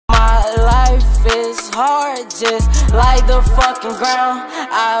is hard, just like the fucking ground.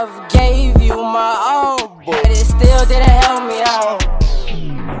 I've gave you my all, but it still didn't help me out.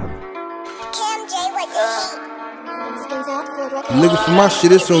 Nigga, for my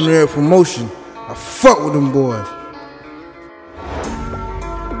shit, it's on NewEraPromotion. I fuck with them boys.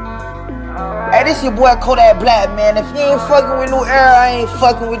 Hey, this your boy Kodak Black, man. If you ain't fucking with New Era, I ain't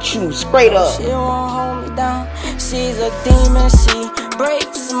fucking with you. Straight up. She won't hold me down. She's a demon. She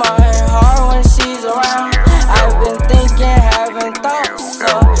breaks my heart when she's around. I've been thinking, having thoughts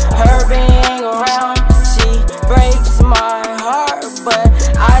of her being around. She breaks my heart, but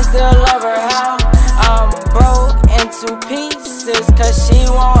I still love her. How I'm broke into pieces, cause she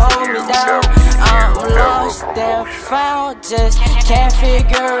won't hold me down. I'm lost and found, just can't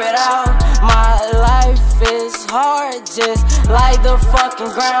figure it out. My life is hard, just like the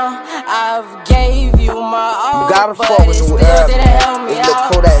fucking ground. I've gave you my all, but it still didn't help me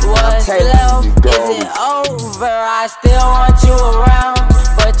out. What's left? Is it over? I still want you around,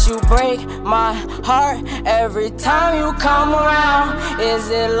 but you break my heart every time you come around. Is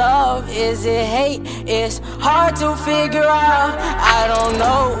it love? Is it hate? It's hard to figure out. I don't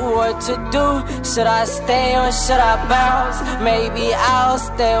know what to do. Should I stay or should I bounce? Maybe I'll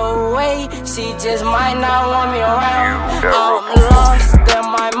stay away. She just might not want me around. I'm lost in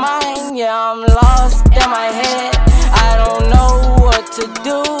my mind, yeah, I'm lost in my head. I don't know what to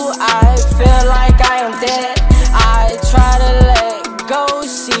do. I feel like I am dead. I try to let go,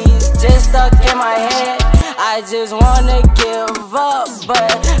 she's just stuck in my head. I just wanna give up,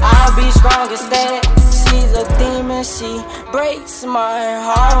 but I'll be strong instead. She's a demon, she breaks my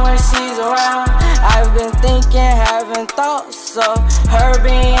heart when she's around. I've been thinking, having thoughts of her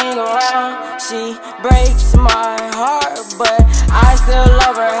being around. She breaks my heart, but I still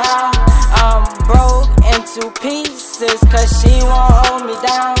love her. How I'm broke into pieces, cause she won't hold me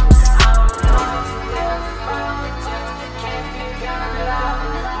down.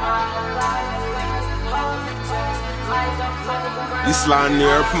 You slide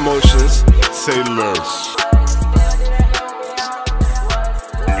NewEraPromotions, say lurch.